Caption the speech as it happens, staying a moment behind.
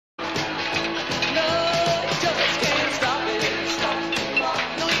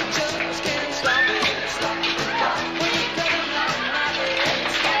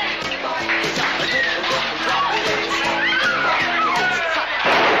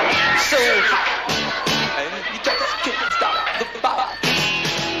and you just can't stop the vibe.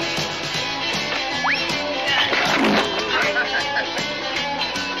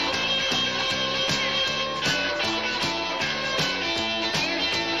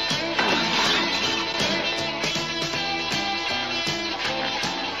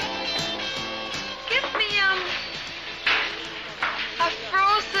 Give me, a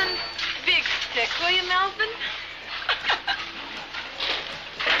frozen big stick, will you, Melvin?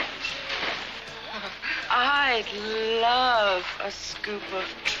 I'd love a scoop of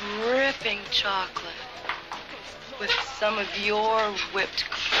dripping chocolate with some of your whipped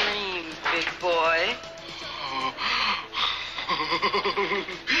cream, big boy.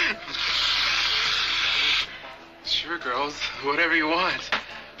 Sure, girls. Whatever you want.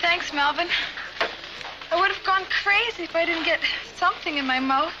 Thanks, Melvin. I would have gone crazy if I didn't get something in my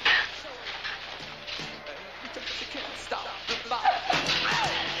mouth.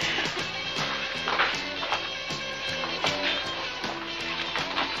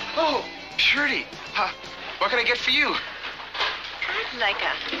 Oh, Purity. What can I get for you? I'd like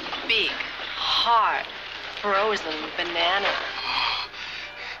a big, hard, frozen banana. Oh,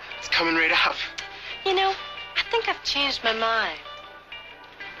 it's coming right up. You know, I think I've changed my mind.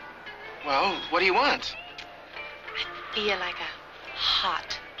 Well, what do you want? I feel like a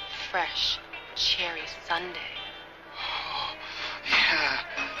hot, fresh cherry sundae. Oh, yeah.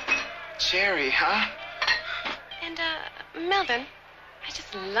 Cherry, huh? And, Melvin, I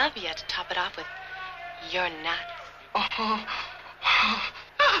just love you to top it off with your nuts.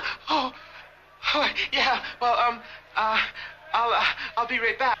 Oh, yeah. Well, I'll be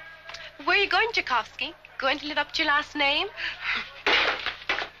right back. Where are you going, Tchaikovsky? Going to live up to your last name?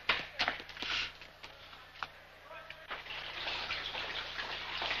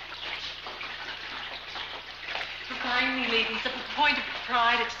 Finally, ladies, at the point of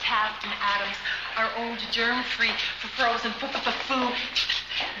pride, it's Taft and Adams, our own germ-free, frozen, foo,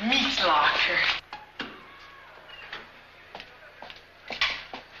 meat locker.